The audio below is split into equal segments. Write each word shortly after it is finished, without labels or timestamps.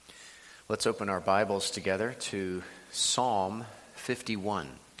Let's open our Bibles together to Psalm 51.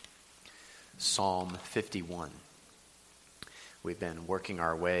 Psalm 51. We've been working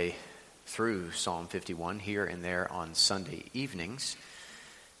our way through Psalm 51 here and there on Sunday evenings.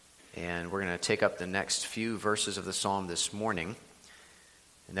 And we're going to take up the next few verses of the psalm this morning.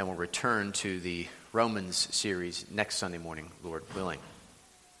 And then we'll return to the Romans series next Sunday morning, Lord willing.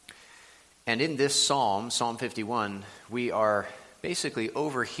 And in this psalm, Psalm 51, we are basically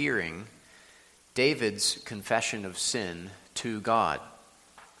overhearing David's confession of sin to God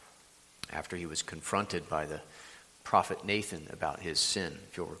after he was confronted by the prophet Nathan about his sin,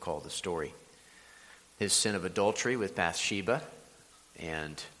 if you'll recall the story. His sin of adultery with Bathsheba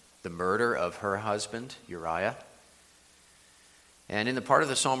and the murder of her husband, Uriah. And in the part of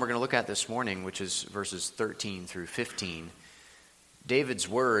the psalm we're going to look at this morning, which is verses 13 through 15, David's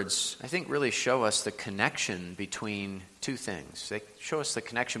words, I think, really show us the connection between two things. They show us the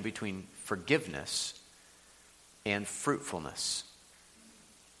connection between forgiveness and fruitfulness.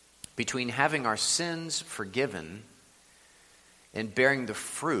 Between having our sins forgiven and bearing the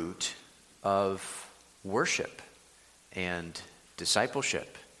fruit of worship and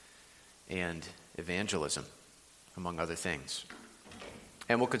discipleship and evangelism, among other things.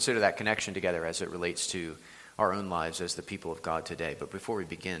 And we'll consider that connection together as it relates to our own lives as the people of God today. But before we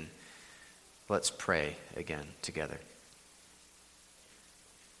begin, let's pray again together.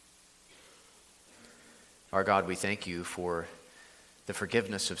 Our God, we thank you for the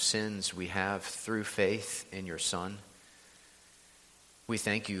forgiveness of sins we have through faith in your Son. We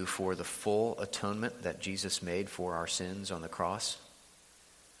thank you for the full atonement that Jesus made for our sins on the cross.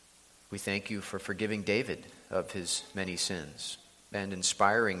 We thank you for forgiving David of his many sins and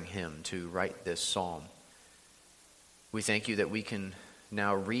inspiring him to write this psalm. We thank you that we can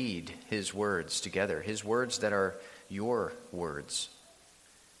now read his words together, his words that are your words.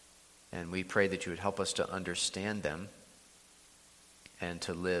 And we pray that you would help us to understand them and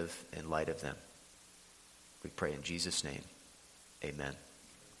to live in light of them. We pray in Jesus' name. Amen.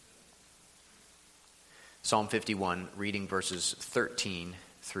 Psalm 51, reading verses 13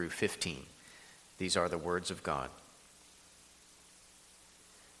 through 15. These are the words of God.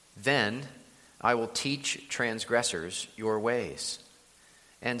 Then I will teach transgressors your ways,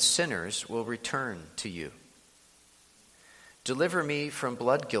 and sinners will return to you. Deliver me from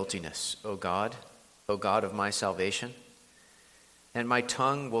blood guiltiness, O God of my salvation, and my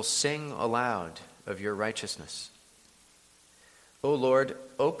tongue will sing aloud of your righteousness. O Lord,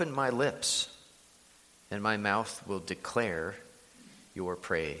 open my lips, and my mouth will declare your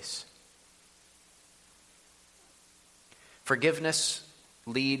praise. Forgiveness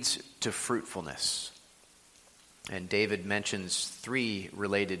leads to fruitfulness. And David mentions three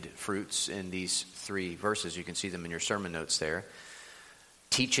related fruits in these three verses. You can see them in your sermon notes there.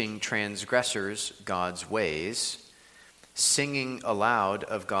 Teaching transgressors God's ways, singing aloud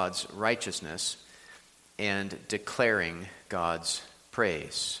of God's righteousness, and declaring God's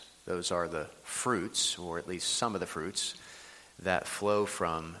praise. Those are the fruits, or at least some of the fruits, that flow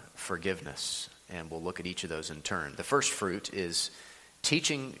from forgiveness. And we'll look at each of those in turn. The first fruit is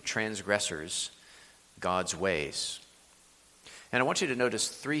teaching transgressors God's ways. And I want you to notice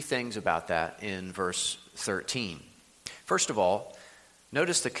three things about that in verse 13. First of all,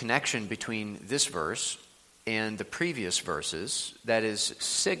 notice the connection between this verse and the previous verses that is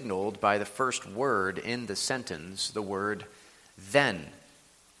signaled by the first word in the sentence, the word then.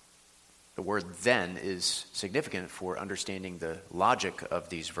 The word then is significant for understanding the logic of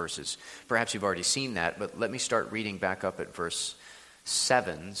these verses. Perhaps you've already seen that, but let me start reading back up at verse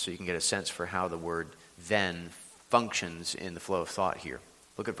 7 so you can get a sense for how the word then functions in the flow of thought here.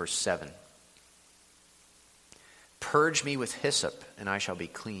 Look at verse 7. Purge me with hyssop, and I shall be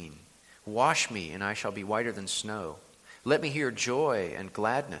clean. Wash me, and I shall be whiter than snow. Let me hear joy and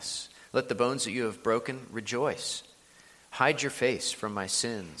gladness. Let the bones that you have broken rejoice. Hide your face from my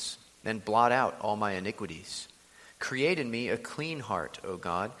sins, and blot out all my iniquities. Create in me a clean heart, O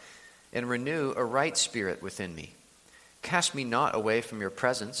God, and renew a right spirit within me. Cast me not away from your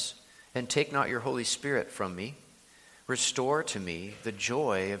presence, and take not your Holy Spirit from me. Restore to me the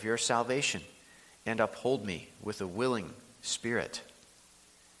joy of your salvation, and uphold me with a willing spirit.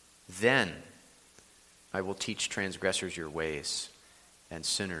 Then I will teach transgressors your ways, and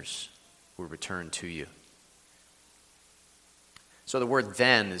sinners will return to you. So the word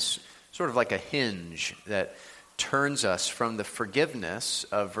then is sort of like a hinge that turns us from the forgiveness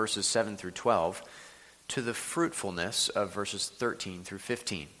of verses 7 through 12 to the fruitfulness of verses 13 through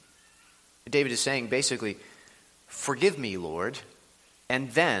 15. David is saying basically, forgive me, Lord,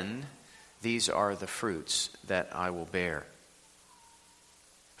 and then these are the fruits that I will bear.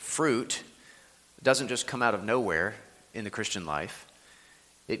 fruit doesn't just come out of nowhere in the Christian life.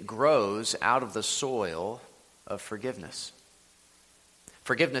 It grows out of the soil of forgiveness.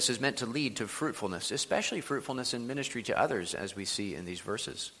 Forgiveness is meant to lead to fruitfulness, especially fruitfulness in ministry to others, as we see in these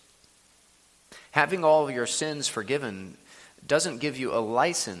verses. Having all of your sins forgiven doesn't give you a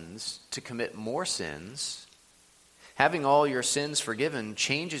license to commit more sins. Having all your sins forgiven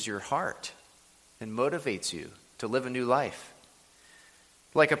changes your heart and motivates you to live a new life.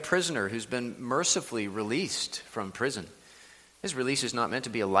 Like a prisoner who's been mercifully released from prison. His release is not meant to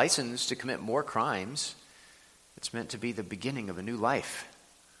be a license to commit more crimes. It's meant to be the beginning of a new life.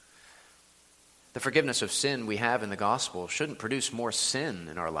 The forgiveness of sin we have in the gospel shouldn't produce more sin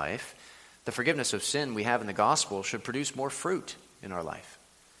in our life. The forgiveness of sin we have in the gospel should produce more fruit in our life.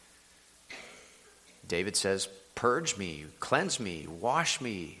 David says, "Purge me, cleanse me, wash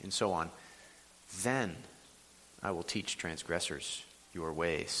me," and so on. Then I will teach transgressors your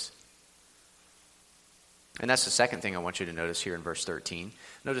ways. And that's the second thing I want you to notice here in verse 13.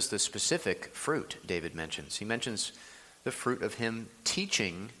 Notice the specific fruit David mentions. He mentions the fruit of him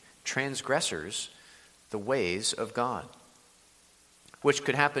teaching transgressors the ways of God, which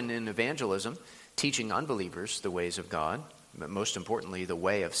could happen in evangelism, teaching unbelievers the ways of God, but most importantly, the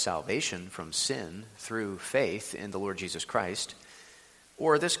way of salvation from sin through faith in the Lord Jesus Christ.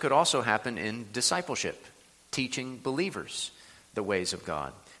 Or this could also happen in discipleship, teaching believers the ways of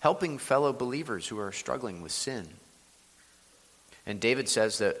God, helping fellow believers who are struggling with sin. And David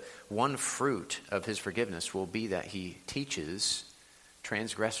says that one fruit of his forgiveness will be that he teaches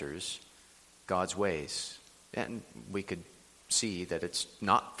transgressors God's ways. And we could see that it's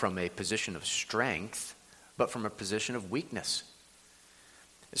not from a position of strength, but from a position of weakness.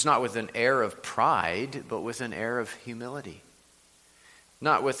 It's not with an air of pride, but with an air of humility.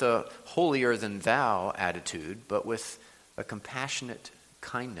 Not with a holier than thou attitude, but with a compassionate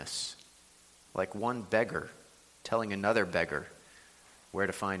kindness, like one beggar telling another beggar where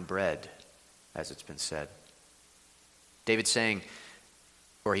to find bread, as it's been said. David's saying,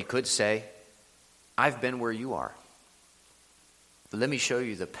 or he could say, I've been where you are. Let me show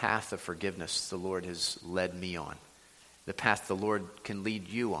you the path of forgiveness the Lord has led me on, the path the Lord can lead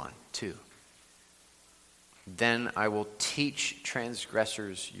you on too. Then I will teach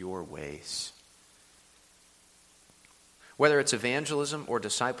transgressors your ways. Whether it's evangelism or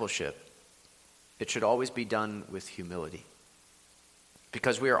discipleship, it should always be done with humility.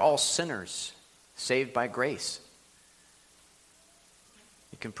 Because we are all sinners, saved by grace.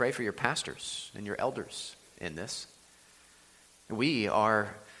 You can pray for your pastors and your elders in this. We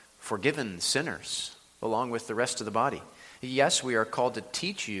are forgiven sinners along with the rest of the body. Yes, we are called to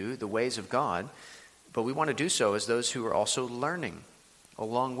teach you the ways of God, but we want to do so as those who are also learning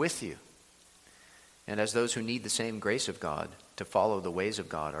along with you, and as those who need the same grace of God to follow the ways of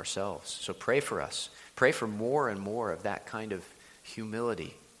God ourselves. So pray for us. Pray for more and more of that kind of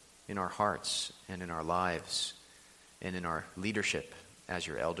humility in our hearts and in our lives and in our leadership as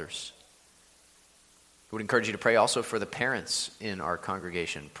your elders. I would encourage you to pray also for the parents in our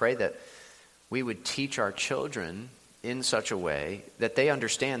congregation. Pray that we would teach our children in such a way that they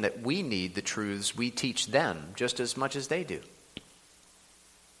understand that we need the truths we teach them just as much as they do.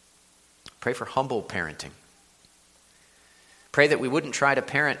 Pray for humble parenting. Pray that we wouldn't try to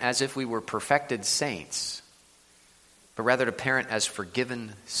parent as if we were perfected saints, but rather to parent as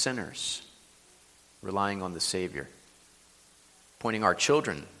forgiven sinners, relying on the Savior, pointing our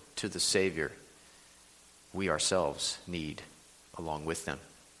children to the Savior we ourselves need along with them.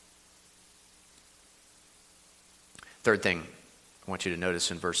 Third thing I want you to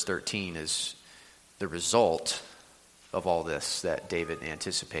notice in verse 13 is the result of all this that David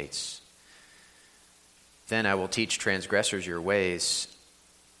anticipates. Then I will teach transgressors your ways,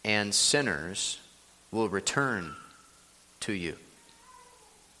 and sinners will return to you.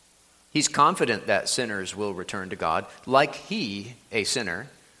 He's confident that sinners will return to God, like he, a sinner,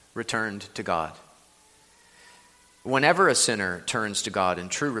 returned to God. Whenever a sinner turns to God in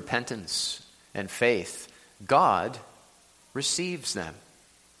true repentance and faith, God receives them.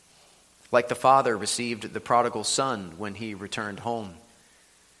 Like the father received the prodigal son when he returned home.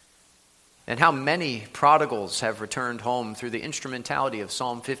 And how many prodigals have returned home through the instrumentality of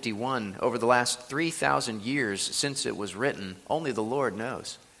Psalm 51 over the last 3,000 years since it was written, only the Lord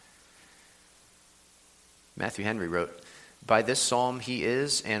knows. Matthew Henry wrote, "By this psalm he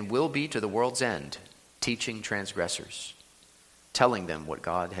is and will be to the world's end, teaching transgressors, telling them what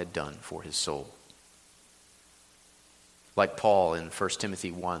God had done for his soul." Like Paul in 1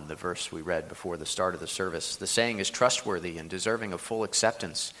 Timothy 1, the verse we read before the start of the service, the saying is trustworthy and deserving of full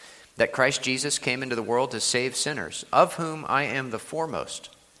acceptance, that Christ Jesus came into the world to save sinners, of whom I am the foremost.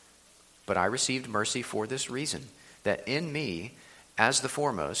 But I received mercy for this reason, that in me, as the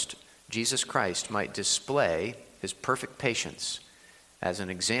foremost, Jesus Christ might display his perfect patience as an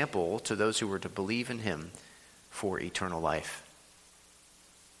example to those who were to believe in him for eternal life.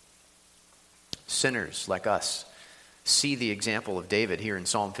 Sinners like us see the example of David here in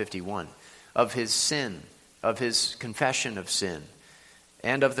Psalm 51, of his sin, of his confession of sin,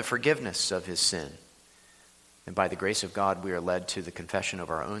 and of the forgiveness of his sin. And by the grace of God, we are led to the confession of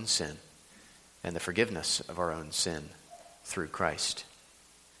our own sin and the forgiveness of our own sin through Christ.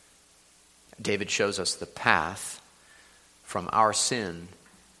 David shows us the path from our sin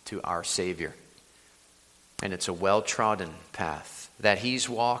to our Savior. And it's a well-trodden path that he's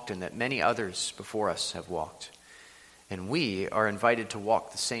walked and that many others before us have walked. And we are invited to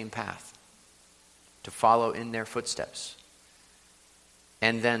walk the same path, to follow in their footsteps,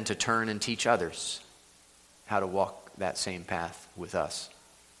 and then to turn and teach others how to walk that same path with us.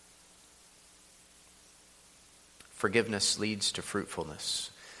 Forgiveness leads to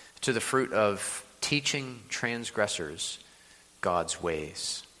fruitfulness, to the fruit of teaching transgressors God's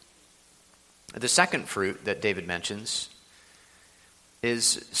ways. The second fruit that David mentions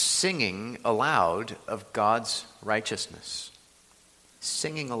is singing aloud of God's righteousness.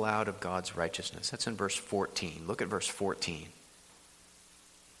 Singing aloud of God's righteousness. That's in verse 14. Look at verse 14.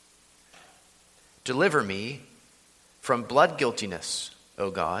 Deliver me from blood guiltiness, O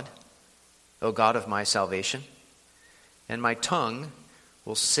God of my salvation, and my tongue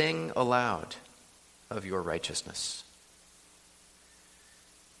will sing aloud of your righteousness.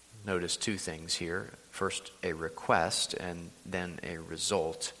 Notice two things here. First, a request, and then a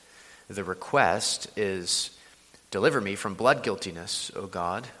result. The request is, deliver me from blood guiltiness, O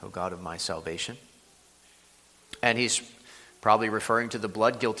God of my salvation. And he's probably referring to the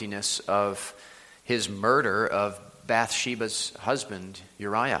blood guiltiness of his murder of Bathsheba's husband,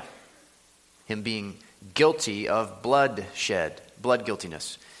 Uriah. Him being guilty of bloodshed, blood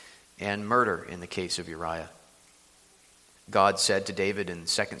guiltiness, and murder in the case of Uriah. God said to David in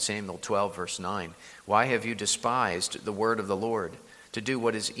 2 Samuel 12, verse 9, "Why have you despised the word of the Lord, to do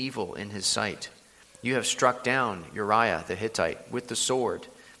what is evil in his sight? You have struck down Uriah the Hittite with the sword,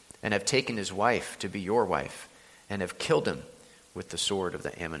 and have taken his wife to be your wife, and have killed him with the sword of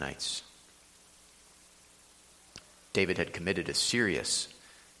the Ammonites." David had committed a serious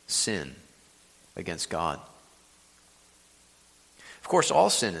sin against God. Of course, all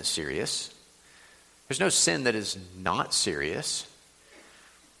sin is serious. There's no sin that is not serious.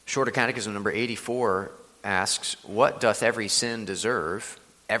 Shorter Catechism number 84 asks, what doth every sin deserve?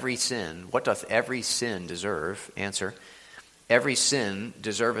 Every sin, what doth every sin deserve? Answer, every sin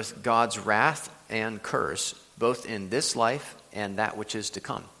deserveth God's wrath and curse, both in this life and that which is to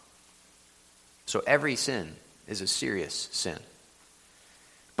come. So every sin is a serious sin.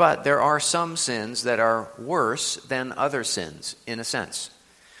 But there are some sins that are worse than other sins, in a sense.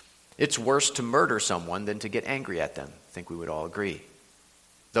 It's worse to murder someone than to get angry at them. I think we would all agree.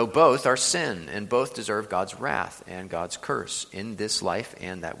 Though both are sin, and both deserve God's wrath and God's curse in this life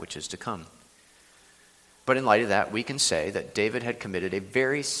and that which is to come. But in light of that, we can say that David had committed a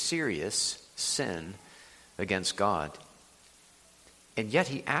very serious sin against God. And yet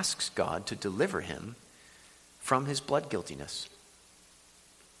he asks God to deliver him from his blood guiltiness.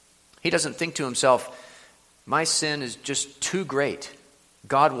 He doesn't think to himself, my sin is just too great.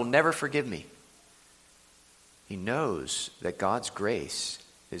 God will never forgive me. He knows that God's grace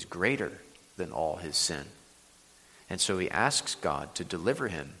is greater than all his sin. And so he asks God to deliver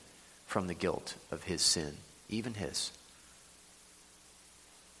him from the guilt of his sin, even his.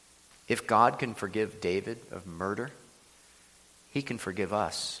 If God can forgive David of murder, he can forgive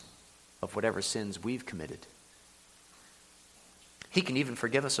us of whatever sins we've committed. He can even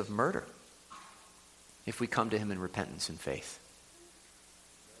forgive us of murder if we come to him in repentance and faith.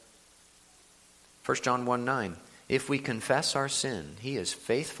 1 John 1:9, if we confess our sin, he is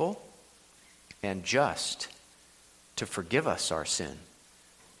faithful and just to forgive us our sin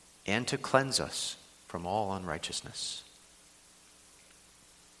and to cleanse us from all unrighteousness.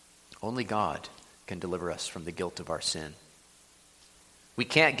 Only God can deliver us from the guilt of our sin. We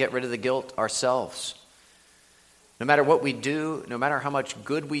can't get rid of the guilt ourselves. No matter what we do, no matter how much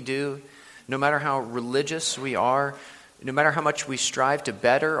good we do, no matter how religious we are, no matter how much we strive to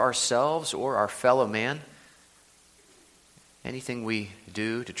better ourselves or our fellow man, anything we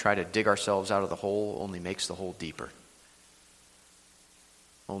do to try to dig ourselves out of the hole only makes the hole deeper.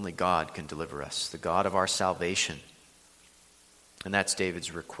 Only God can deliver us, the God of our salvation. And that's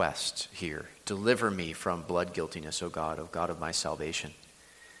David's request here. Deliver me from blood guiltiness, O God of my salvation.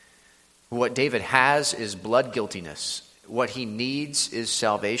 What David has is blood guiltiness. What he needs is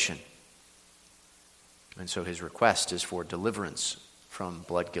salvation. And so his request is for deliverance from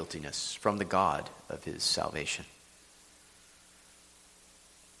blood guiltiness, from the God of his salvation.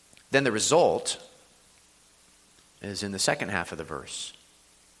 Then the result is in the second half of the verse.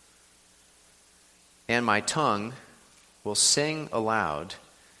 And my tongue will sing aloud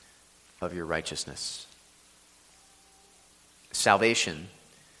of your righteousness. Salvation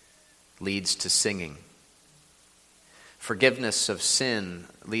leads to singing. Forgiveness of sin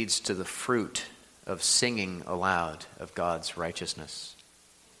leads to the fruit of singing aloud of God's righteousness.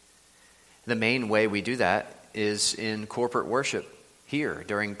 The main way we do that is in corporate worship here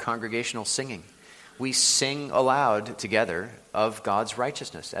during congregational singing. We sing aloud together of God's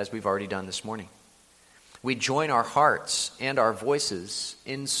righteousness, as we've already done this morning. We join our hearts and our voices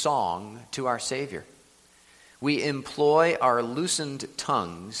in song to our Savior. We employ our loosened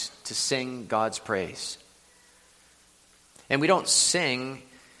tongues to sing God's praise. And we don't sing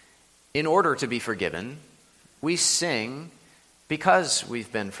in order to be forgiven. We sing because we've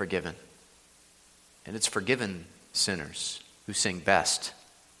been forgiven. And it's forgiven sinners who sing best,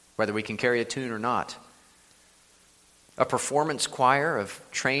 whether we can carry a tune or not. A performance choir of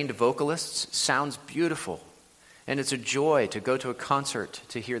trained vocalists sounds beautiful, and it's a joy to go to a concert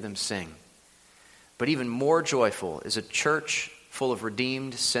to hear them sing. But even more joyful is a church full of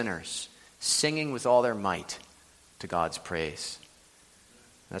redeemed sinners singing with all their might to God's praise.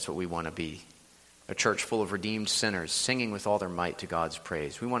 That's what we want to be. A church full of redeemed sinners singing with all their might to God's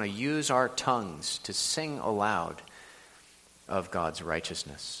praise. We want to use our tongues to sing aloud of God's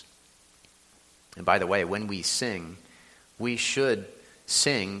righteousness. And by the way, when we sing, we should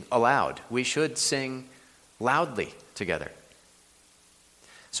sing aloud. We should sing loudly together.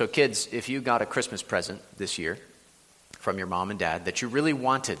 So kids, if you got a Christmas present this year from your mom and dad that you really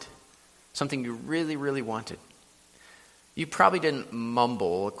wanted, something you really, really wanted, you probably didn't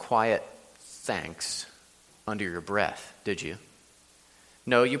mumble a quiet thanks under your breath, did you?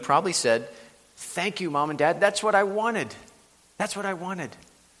 No, you probably said, "Thank you, Mom and Dad. That's what I wanted. That's what I wanted."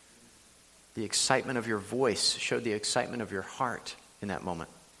 The excitement of your voice showed the excitement of your heart in that moment.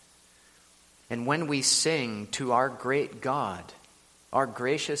 And when we sing to our great God, our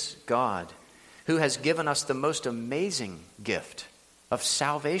gracious God, who has given us the most amazing gift of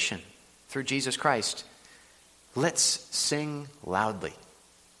salvation through Jesus Christ, let's sing loudly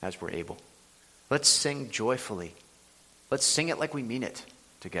as we're able. Let's sing joyfully. Let's sing it like we mean it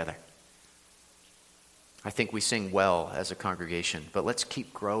together. I think we sing well as a congregation, but let's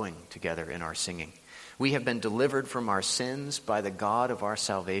keep growing together in our singing. We have been delivered from our sins by the God of our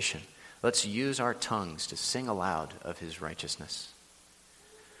salvation. Let's use our tongues to sing aloud of his righteousness.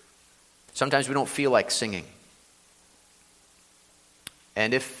 Sometimes we don't feel like singing.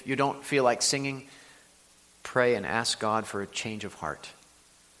 And if you don't feel like singing, pray and ask God for a change of heart.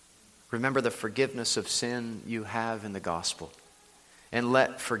 Remember the forgiveness of sin you have in the gospel. And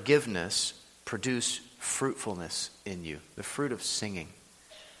let forgiveness produce fruitfulness in you, the fruit of singing.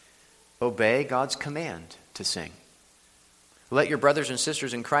 Obey God's command to sing. Let your brothers and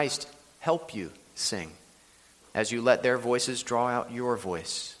sisters in Christ help you sing as you let their voices draw out your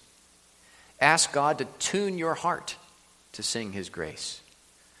voice. Ask God to tune your heart to sing his grace.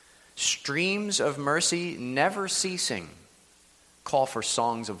 Streams of mercy never ceasing call for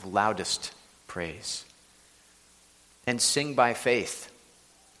songs of loudest praise. And sing by faith.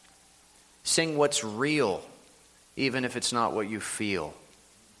 Sing what's real, even if it's not what you feel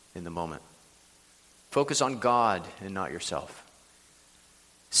in the moment. Focus on God and not yourself.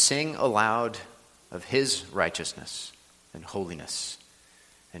 Sing aloud of his righteousness and holiness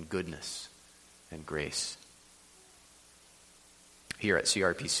and goodness and grace. Here at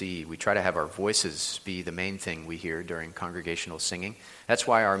CRPC, we try to have our voices be the main thing we hear during congregational singing. That's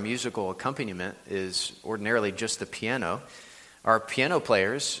why our musical accompaniment is ordinarily just the piano. Our piano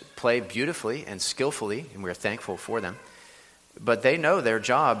players play beautifully and skillfully, and we're thankful for them. But they know their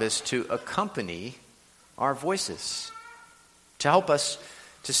job is to accompany our voices, to help us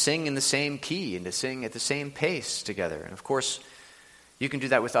to sing in the same key and to sing at the same pace together. And of course, you can do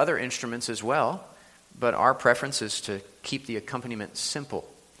that with other instruments as well. But our preference is to keep the accompaniment simple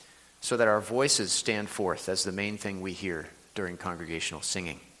so that our voices stand forth as the main thing we hear during congregational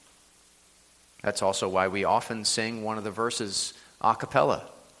singing. That's also why we often sing one of the verses a cappella,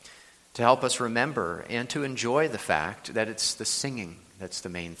 to help us remember and to enjoy the fact that it's the singing that's the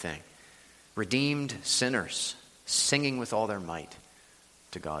main thing. Redeemed sinners singing with all their might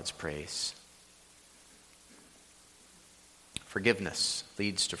to God's praise. Forgiveness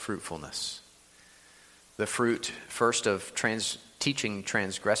leads to fruitfulness. The fruit, first, of teaching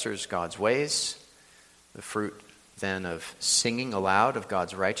transgressors God's ways. The fruit, then, of singing aloud of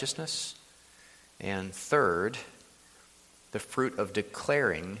God's righteousness. And third, the fruit of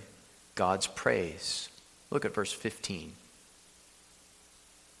declaring God's praise. Look at verse 15.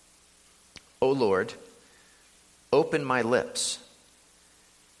 O Lord, open my lips,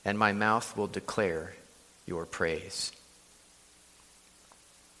 and my mouth will declare your praise.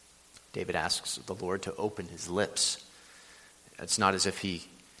 David asks the Lord to open his lips. It's not as if he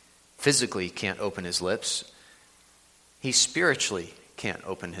physically can't open his lips. He spiritually can't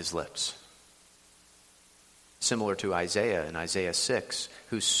open his lips. Similar to Isaiah in Isaiah 6,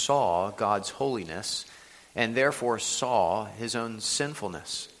 who saw God's holiness and therefore saw his own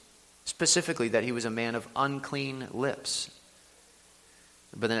sinfulness. Specifically that he was a man of unclean lips.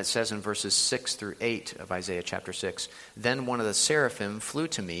 But then it says in verses 6 through 8 of Isaiah chapter 6, Then one of the seraphim flew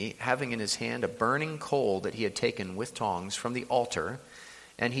to me, having in his hand a burning coal that he had taken with tongs from the altar,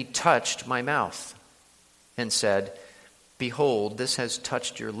 and he touched my mouth and said, Behold, this has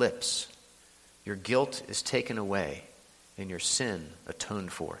touched your lips. Your guilt is taken away, and your sin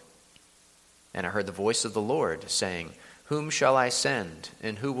atoned for. And I heard the voice of the Lord saying, Whom shall I send,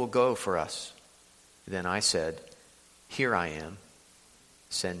 and who will go for us? Then I said, Here I am.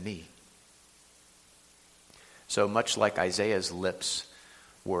 Send me. So much like Isaiah's lips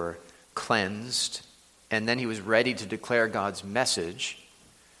were cleansed, and then he was ready to declare God's message,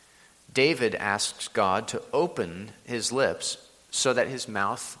 David asks God to open his lips so that his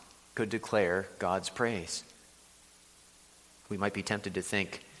mouth could declare God's praise. We might be tempted to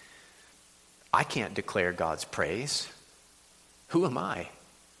think, I can't declare God's praise. Who am I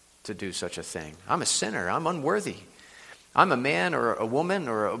to do such a thing? I'm a sinner. I'm unworthy. I'm a man or a woman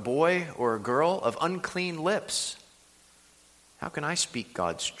or a boy or a girl of unclean lips. How can I speak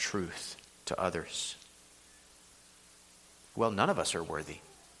God's truth to others? Well, none of us are worthy.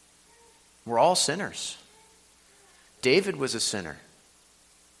 We're all sinners. David was a sinner.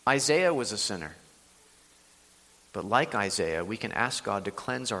 Isaiah was a sinner. But like Isaiah, we can ask God to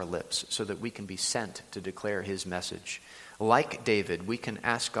cleanse our lips so that we can be sent to declare his message. Like David, we can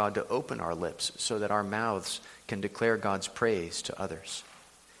ask God to open our lips so that our mouths can declare God's praise to others.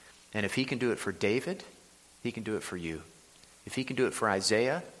 And if he can do it for David, he can do it for you. If he can do it for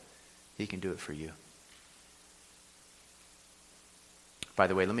Isaiah, he can do it for you. By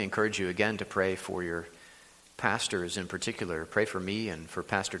the way, let me encourage you again to pray for your pastors in particular. Pray for me and for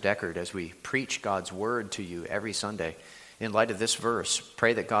Pastor Deckard as we preach God's word to you every Sunday. In light of this verse,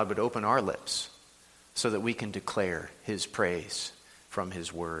 pray that God would open our lips so that we can declare his praise from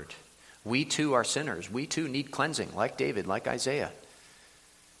his word. We too are sinners. We too need cleansing, like David, like Isaiah.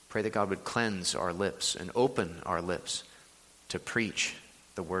 Pray that God would cleanse our lips and open our lips to preach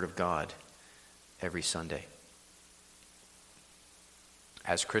the word of God every Sunday.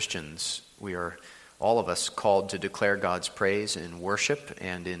 As Christians, we are all of us called to declare God's praise in worship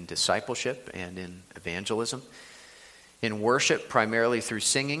and in discipleship and in evangelism. In worship, primarily through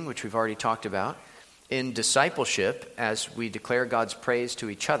singing, which we've already talked about. In discipleship, as we declare God's praise to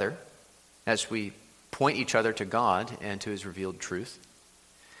each other, as we point each other to God and to his revealed truth,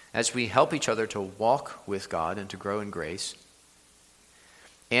 as we help each other to walk with God and to grow in grace.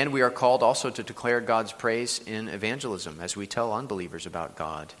 And we are called also to declare God's praise in evangelism as we tell unbelievers about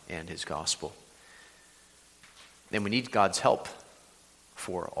God and his gospel. And we need God's help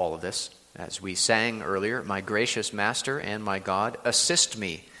for all of this. As we sang earlier, my gracious Master and my God, assist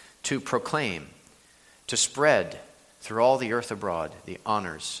me to proclaim, to spread through all the earth abroad the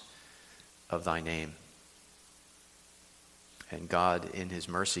honors of thy name. And God, in his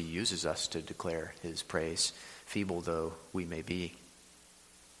mercy, uses us to declare his praise, feeble though we may be.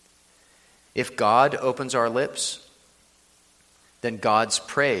 If God opens our lips, then God's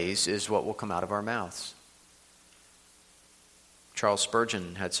praise is what will come out of our mouths. Charles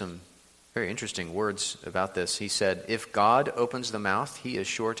Spurgeon had some very interesting words about this. He said, if God opens the mouth, he is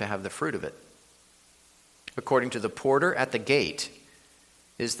sure to have the fruit of it. According to the porter at the gate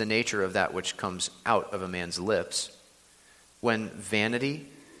is the nature of that which comes out of a man's lips. When vanity,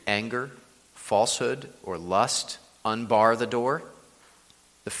 anger, falsehood, or lust unbar the door,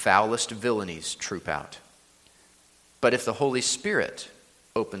 the foulest villainies troop out. But if the Holy Spirit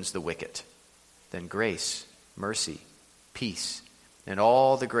opens the wicket, then grace, mercy, peace, and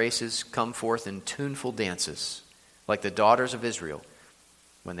all the graces come forth in tuneful dances, like the daughters of Israel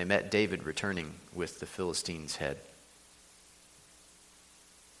when they met David returning with the Philistine's head.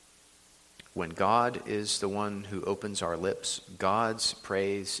 When God is the one who opens our lips, God's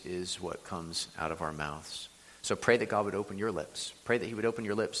praise is what comes out of our mouths. So pray that God would open your lips. Pray that he would open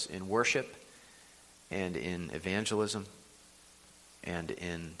your lips in worship and in evangelism and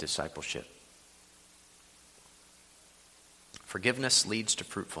in discipleship. Forgiveness leads to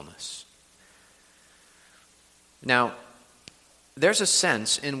fruitfulness. Now, there's a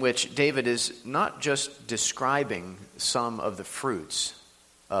sense in which David is not just describing some of the fruits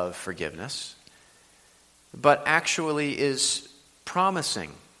of forgiveness, but actually is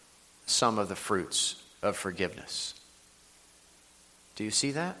promising some of the fruits of forgiveness. Do you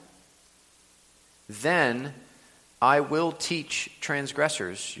see that? Then I will teach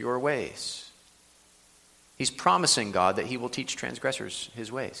transgressors your ways. He's promising God that he will teach transgressors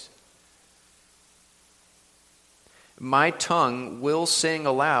his ways. My tongue will sing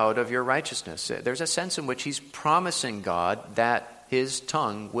aloud of your righteousness. There's a sense in which he's promising God that his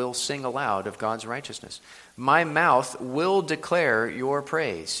tongue will sing aloud of God's righteousness. My mouth will declare your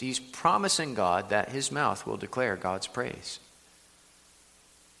praise. He's promising God that his mouth will declare God's praise.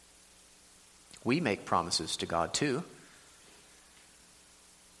 We make promises to God too.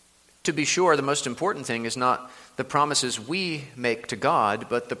 To be sure, the most important thing is not the promises we make to God,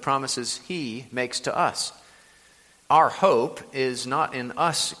 but the promises he makes to us. Our hope is not in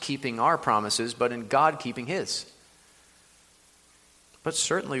us keeping our promises, but in God keeping his. But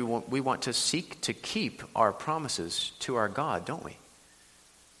certainly we want to seek to keep our promises to our God, don't we?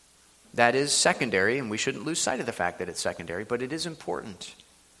 That is secondary, and we shouldn't lose sight of the fact that it's secondary, but it is important.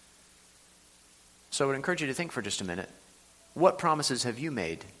 So I would encourage you to think for just a minute. What promises have you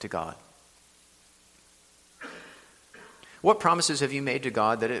made to God? What promises have you made to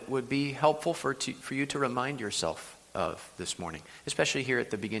God that it would be helpful for you to remind yourself of this morning, especially here at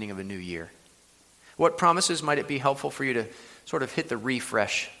the beginning of a new year? What promises might it be helpful for you to sort of hit the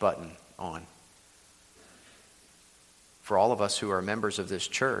refresh button on? For all of us who are members of this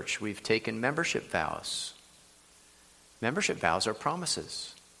church, we've taken membership vows. Membership vows are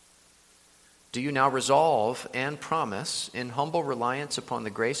promises. Do you now resolve and promise in humble reliance upon the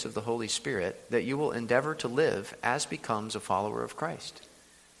grace of the Holy Spirit that you will endeavor to live as becomes a follower of Christ?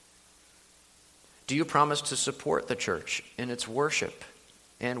 Do you promise to support the church in its worship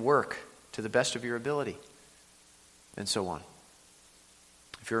and work to the best of your ability? And so on.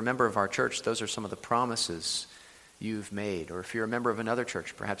 If you're a member of our church, those are some of the promises you've made. Or if you're a member of another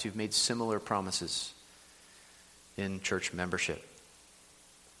church, perhaps you've made similar promises in church membership.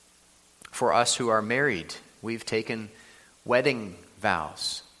 For us who are married, we've taken wedding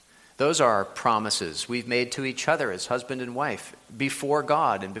vows. Those are promises we've made to each other as husband and wife before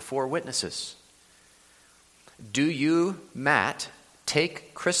God and before witnesses. Do you, Matt,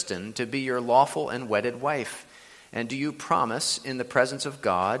 take Kristen to be your lawful and wedded wife? And do you promise in the presence of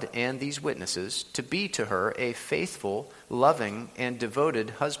God and these witnesses to be to her a faithful, loving, and devoted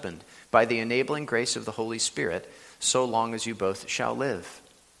husband by the enabling grace of the Holy Spirit, so long as you both shall live?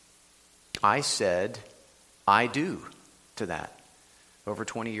 I said, I do to that over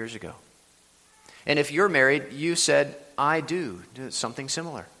 20 years ago. And if you're married, you said, I do to something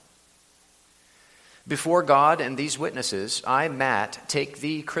similar. Before God and these witnesses, I, Matt, take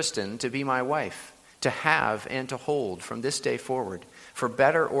thee, Kristen, to be my wife, to have and to hold from this day forward, for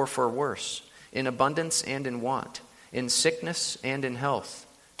better or for worse, in abundance and in want, in sickness and in health,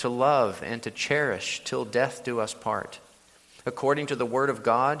 to love and to cherish till death do us part. According to the word of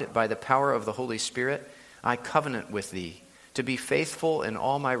God, by the power of the Holy Spirit, I covenant with thee to be faithful in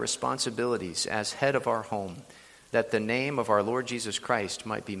all my responsibilities as head of our home, that the name of our Lord Jesus Christ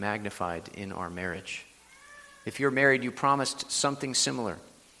might be magnified in our marriage. If you're married, you promised something similar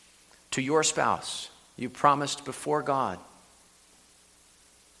to your spouse. You promised before God.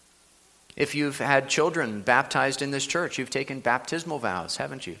 If you've had children baptized in this church, you've taken baptismal vows,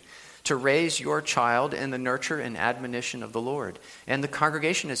 haven't you? To raise your child in the nurture and admonition of the Lord. And the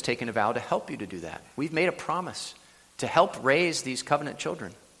congregation has taken a vow to help you to do that. We've made a promise to help raise these covenant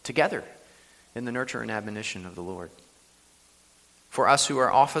children together in the nurture and admonition of the Lord. For us who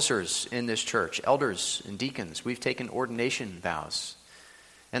are officers in this church, elders and deacons, we've taken ordination vows.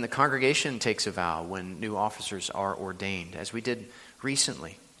 And the congregation takes a vow when new officers are ordained, as we did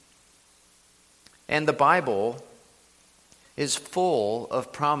recently. And the Bible is full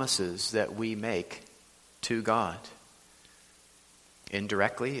of promises that we make to God.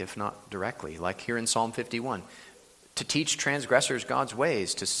 Indirectly, if not directly, like here in Psalm 51. To teach transgressors God's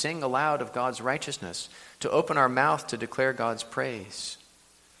ways, to sing aloud of God's righteousness, to open our mouth to declare God's praise.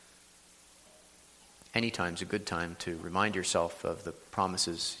 Anytime's a good time to remind yourself of the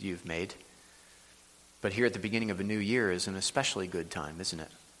promises you've made. But here at the beginning of a new year is an especially good time, isn't it?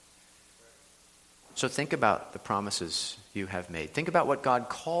 So think about the promises you have made. Think about what God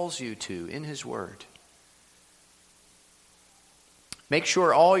calls you to in His Word. Make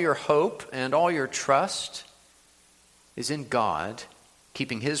sure all your hope and all your trust is in God,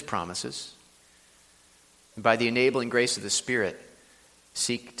 keeping His promises. And by the enabling grace of the Spirit,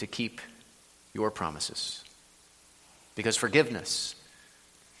 seek to keep your promises. because forgiveness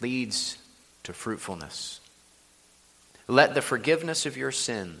leads to fruitfulness. Let the forgiveness of your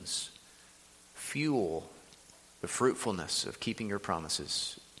sins fuel the fruitfulness of keeping your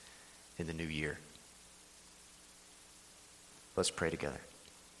promises in the new year. Let's pray together.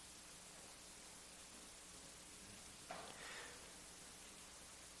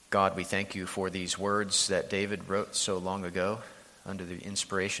 God, we thank you for these words that David wrote so long ago under the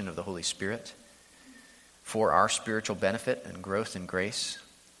inspiration of the Holy Spirit for our spiritual benefit and growth in grace.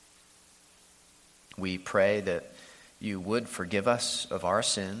 We pray that you would forgive us of our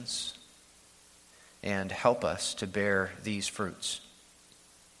sins and help us to bear these fruits.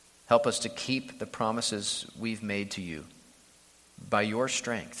 Help us to keep the promises we've made to you by your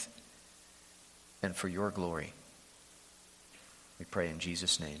strength and for your glory. We pray in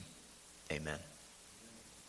Jesus' name. Amen.